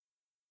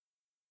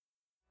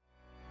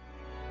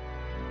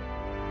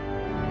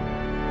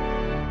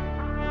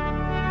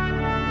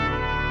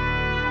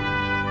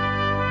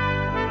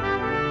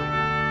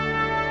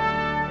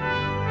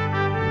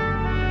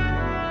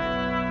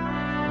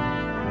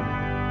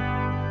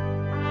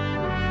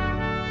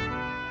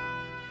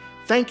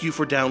Thank you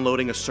for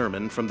downloading a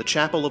sermon from the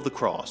Chapel of the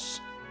Cross.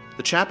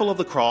 The Chapel of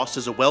the Cross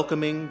is a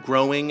welcoming,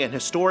 growing, and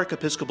historic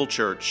Episcopal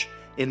church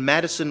in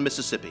Madison,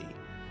 Mississippi.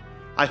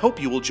 I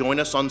hope you will join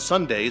us on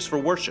Sundays for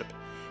worship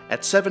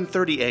at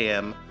 7:30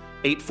 a.m.,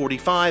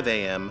 8:45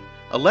 a.m.,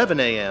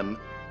 11 a.m.,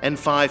 and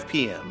 5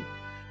 p.m.,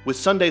 with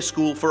Sunday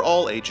school for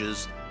all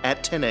ages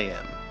at 10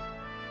 a.m.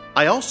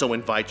 I also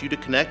invite you to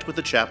connect with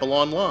the chapel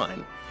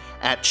online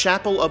at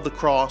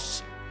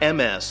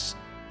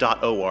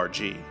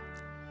chapelofthecrossms.org.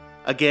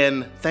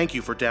 Again, thank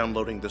you for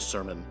downloading this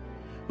sermon.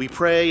 We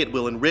pray it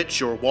will enrich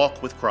your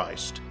walk with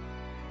Christ.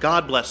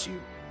 God bless you,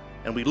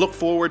 and we look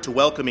forward to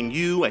welcoming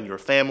you and your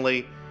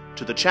family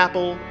to the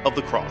Chapel of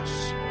the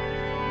Cross.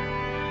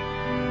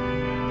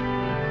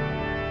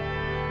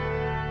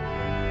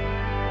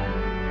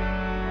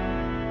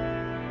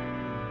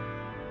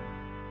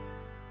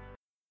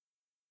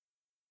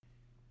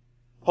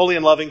 Holy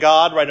and loving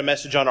God, write a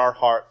message on our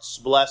hearts.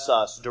 Bless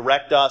us,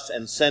 direct us,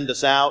 and send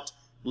us out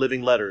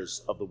living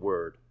letters of the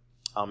Word.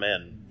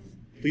 Amen.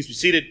 Please be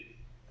seated.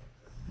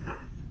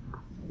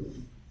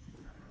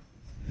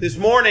 This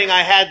morning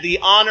I had the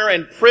honor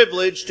and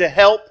privilege to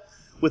help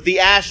with the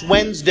Ash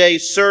Wednesday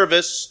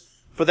service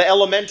for the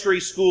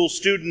elementary school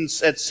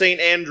students at St.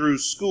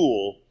 Andrew's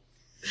School.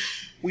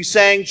 We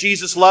sang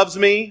Jesus Loves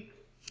Me.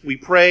 We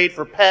prayed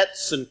for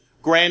pets and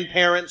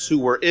grandparents who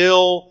were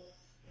ill.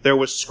 There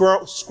was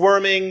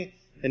squirming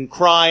and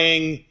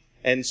crying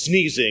and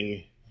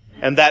sneezing,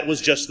 and that was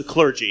just the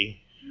clergy.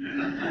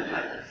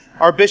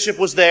 Our bishop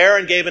was there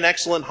and gave an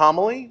excellent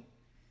homily.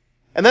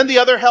 And then the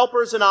other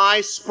helpers and I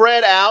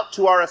spread out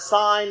to our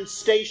assigned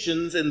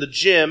stations in the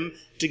gym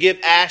to give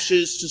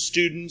ashes to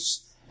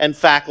students and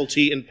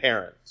faculty and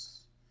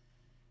parents.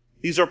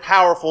 These are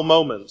powerful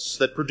moments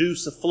that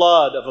produce a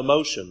flood of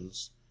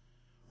emotions.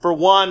 For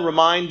one,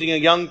 reminding a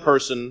young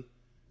person,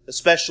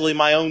 especially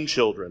my own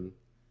children,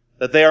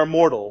 that they are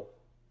mortal,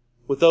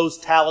 with those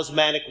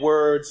talismanic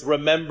words,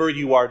 "Remember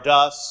you are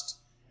dust,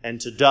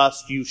 and to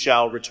dust you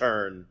shall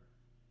return."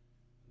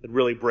 It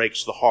really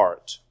breaks the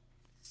heart.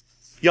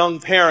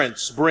 Young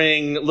parents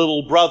bring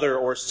little brother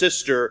or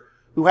sister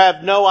who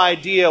have no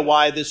idea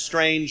why this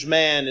strange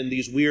man in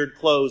these weird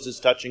clothes is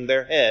touching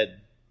their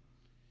head.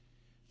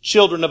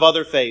 Children of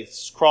other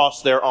faiths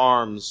cross their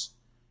arms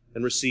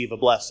and receive a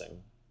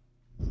blessing.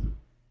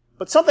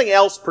 But something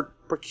else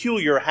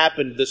peculiar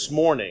happened this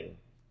morning.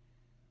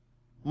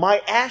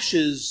 My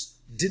ashes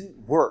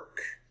didn't work.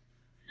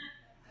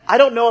 I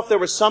don't know if there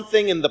was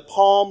something in the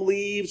palm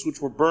leaves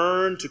which were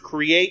burned to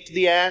create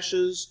the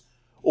ashes,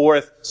 or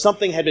if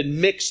something had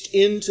been mixed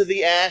into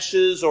the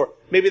ashes, or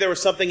maybe there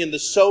was something in the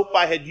soap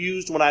I had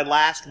used when I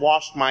last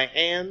washed my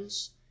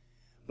hands.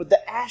 But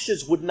the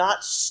ashes would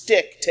not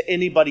stick to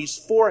anybody's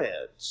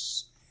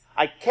foreheads.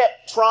 I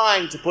kept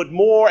trying to put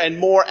more and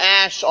more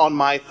ash on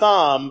my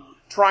thumb,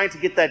 trying to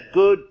get that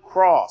good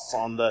cross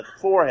on the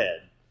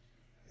forehead.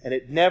 And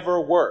it never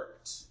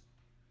worked.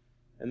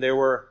 And there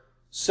were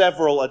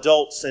several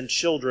adults and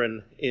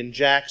children in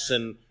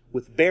Jackson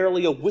with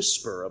barely a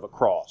whisper of a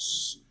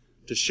cross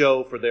to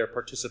show for their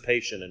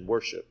participation in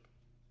worship.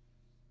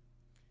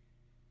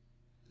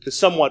 The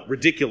somewhat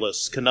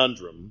ridiculous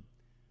conundrum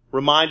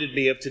reminded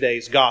me of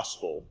today's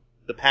gospel,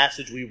 the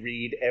passage we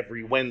read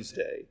every Ash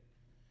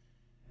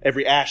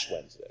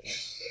Wednesday.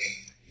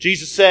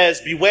 Jesus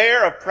says,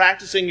 "Beware of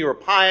practicing your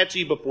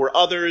piety before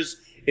others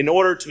in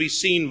order to be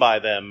seen by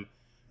them,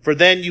 for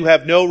then you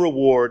have no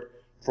reward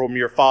from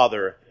your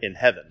Father in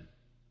heaven."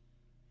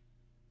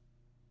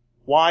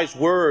 Wise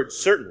words,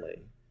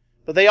 certainly,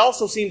 but they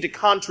also seem to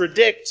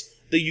contradict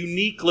the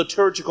unique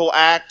liturgical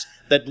act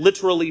that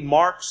literally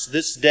marks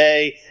this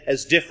day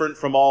as different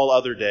from all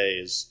other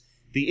days,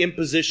 the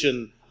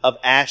imposition of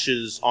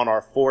ashes on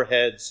our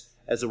foreheads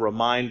as a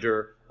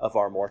reminder of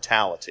our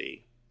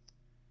mortality.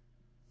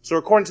 So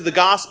according to the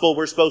gospel,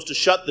 we're supposed to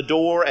shut the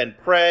door and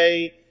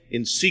pray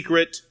in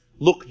secret,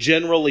 look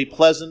generally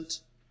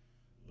pleasant,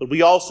 but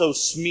we also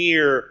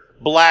smear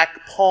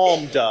black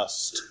palm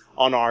dust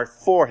on our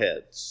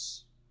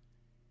foreheads.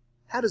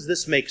 How does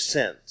this make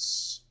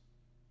sense?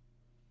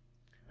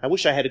 I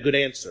wish I had a good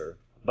answer,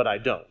 but I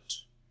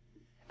don't.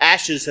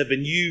 Ashes have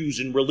been used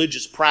in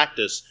religious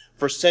practice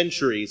for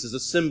centuries as a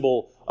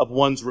symbol of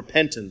one's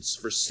repentance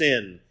for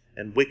sin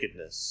and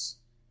wickedness.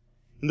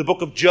 In the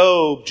book of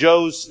Job,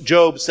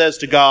 Job says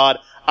to God,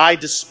 "I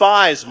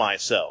despise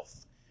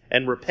myself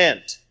and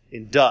repent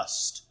in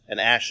dust and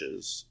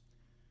ashes."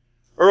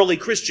 Early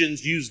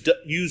Christians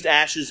used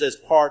ashes as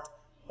part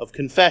of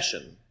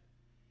confession.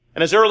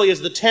 And as early as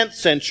the 10th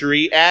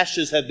century,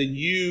 ashes have been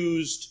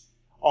used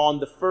on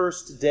the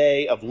first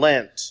day of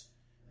Lent,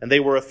 and they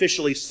were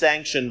officially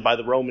sanctioned by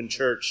the Roman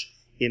Church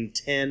in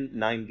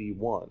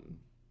 1091.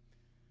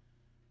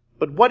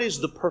 But what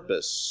is the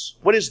purpose?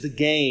 What is the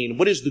gain?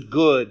 What is the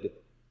good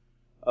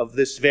of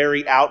this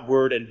very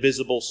outward and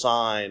visible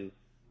sign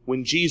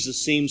when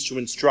Jesus seems to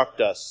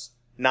instruct us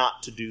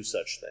not to do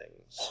such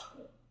things?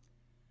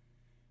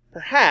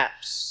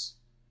 Perhaps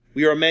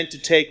we are meant to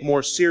take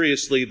more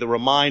seriously the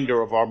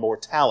reminder of our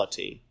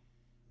mortality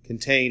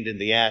contained in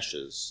the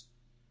ashes,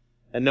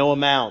 and no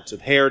amount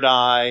of hair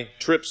dye,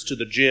 trips to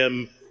the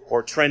gym,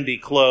 or trendy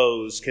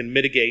clothes can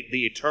mitigate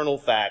the eternal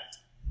fact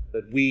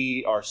that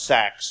we are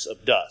sacks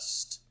of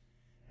dust,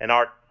 and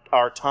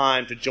our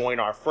time to join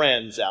our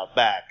friends out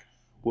back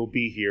will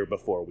be here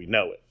before we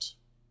know it.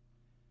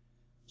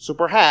 So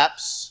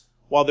perhaps,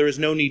 while there is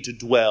no need to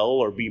dwell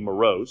or be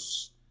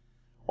morose,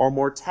 our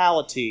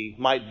mortality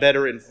might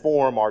better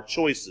inform our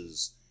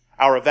choices,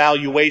 our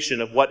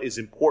evaluation of what is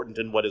important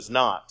and what is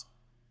not.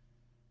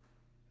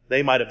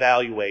 They might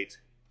evaluate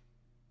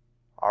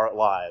our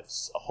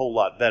lives a whole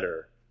lot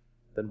better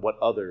than what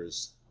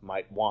others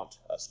might want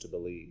us to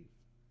believe.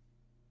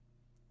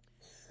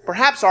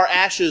 Perhaps our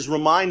ashes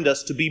remind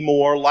us to be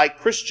more like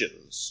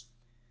Christians.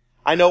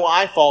 I know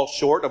I fall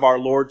short of our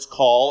Lord's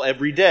call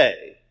every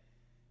day.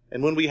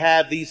 And when we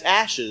have these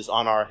ashes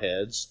on our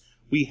heads,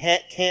 we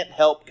can't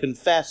help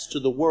confess to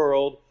the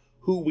world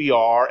who we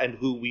are and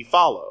who we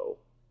follow.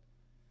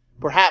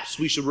 Perhaps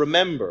we should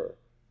remember,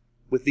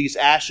 with these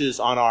ashes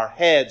on our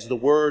heads, the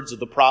words of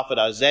the prophet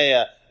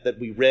Isaiah that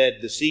we read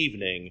this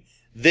evening.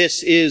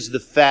 This is the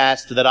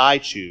fast that I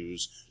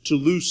choose, to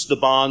loose the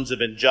bonds of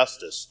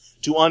injustice,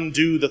 to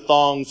undo the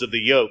thongs of the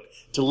yoke,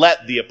 to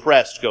let the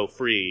oppressed go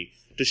free,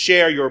 to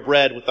share your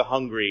bread with the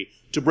hungry,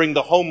 to bring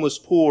the homeless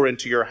poor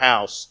into your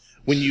house,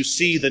 when you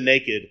see the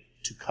naked,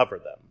 to cover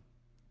them.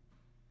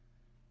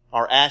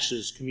 Our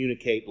ashes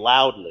communicate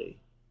loudly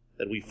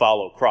that we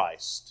follow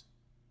Christ,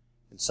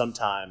 and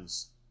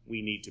sometimes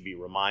we need to be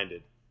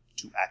reminded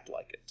to act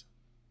like it.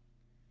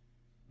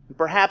 And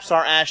perhaps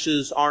our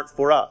ashes aren't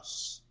for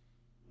us,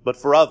 but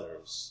for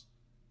others.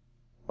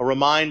 A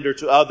reminder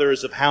to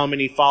others of how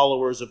many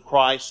followers of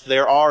Christ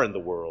there are in the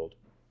world,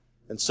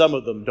 and some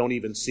of them don't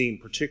even seem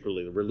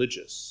particularly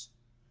religious.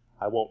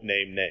 I won't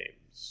name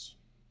names.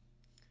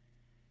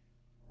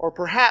 Or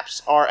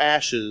perhaps our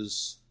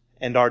ashes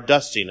and our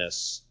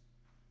dustiness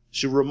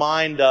should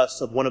remind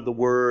us of one of the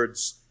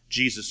words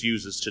Jesus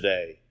uses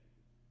today: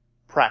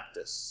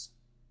 practice.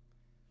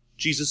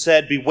 Jesus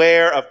said,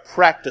 "Beware of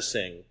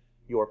practicing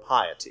your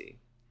piety."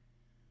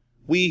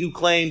 We who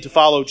claim to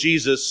follow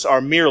Jesus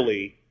are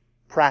merely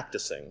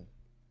practicing.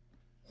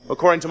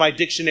 According to my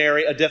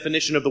dictionary, a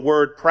definition of the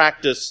word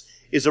practice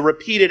is a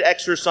repeated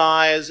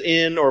exercise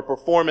in or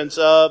performance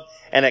of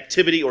an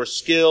activity or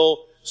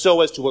skill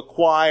so as to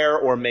acquire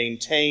or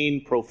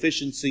maintain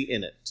proficiency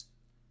in it.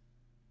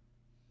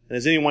 And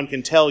as anyone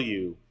can tell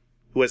you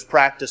who has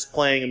practiced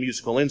playing a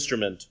musical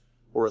instrument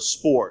or a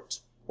sport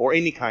or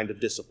any kind of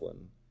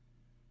discipline,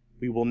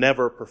 we will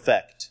never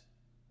perfect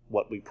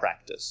what we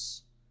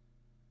practice.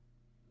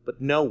 But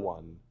no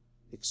one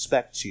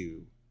expects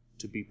you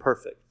to be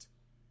perfect,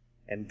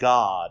 and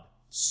God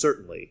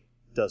certainly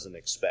doesn't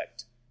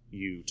expect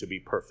you to be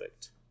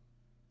perfect.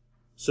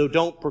 So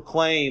don't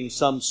proclaim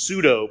some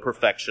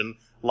pseudo-perfection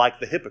like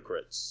the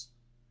hypocrites.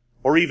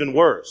 Or even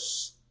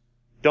worse,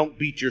 don't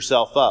beat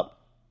yourself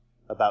up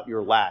about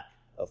your lack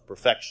of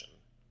perfection.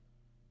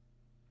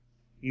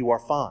 You are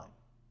fine.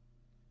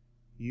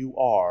 You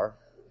are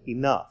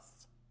enough.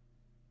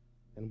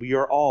 And we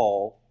are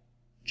all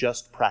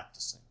just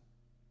practicing.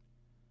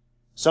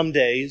 Some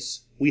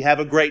days we have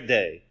a great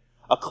day,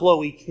 a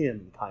Chloe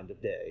Kim kind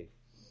of day.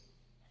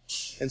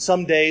 And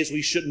some days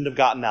we shouldn't have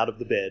gotten out of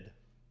the bed.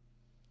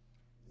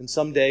 And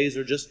some days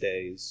are just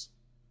days.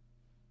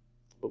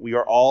 But we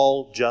are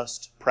all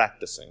just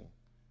practicing,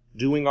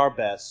 doing our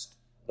best,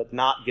 but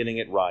not getting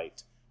it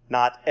right,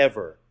 not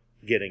ever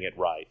getting it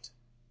right.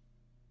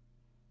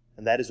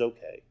 And that is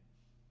okay.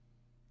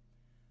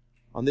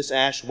 On this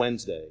Ash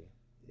Wednesday,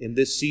 in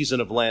this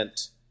season of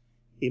Lent,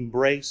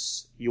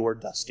 embrace your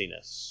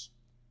dustiness.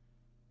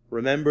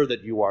 Remember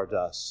that you are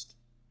dust,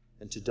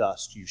 and to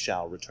dust you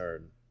shall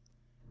return.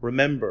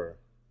 Remember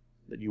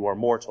that you are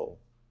mortal.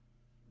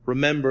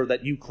 Remember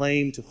that you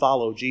claim to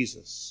follow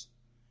Jesus.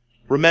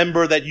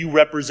 Remember that you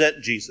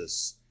represent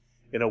Jesus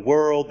in a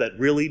world that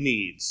really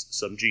needs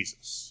some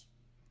Jesus.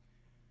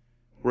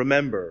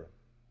 Remember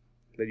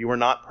that you are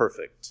not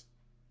perfect.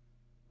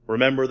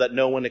 Remember that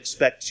no one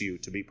expects you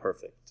to be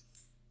perfect,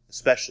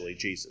 especially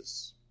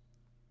Jesus.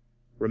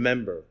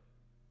 Remember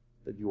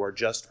that you are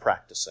just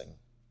practicing.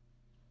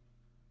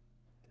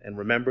 And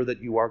remember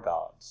that you are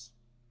God's,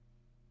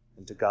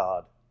 and to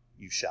God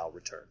you shall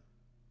return.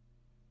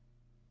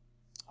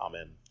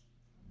 Amen.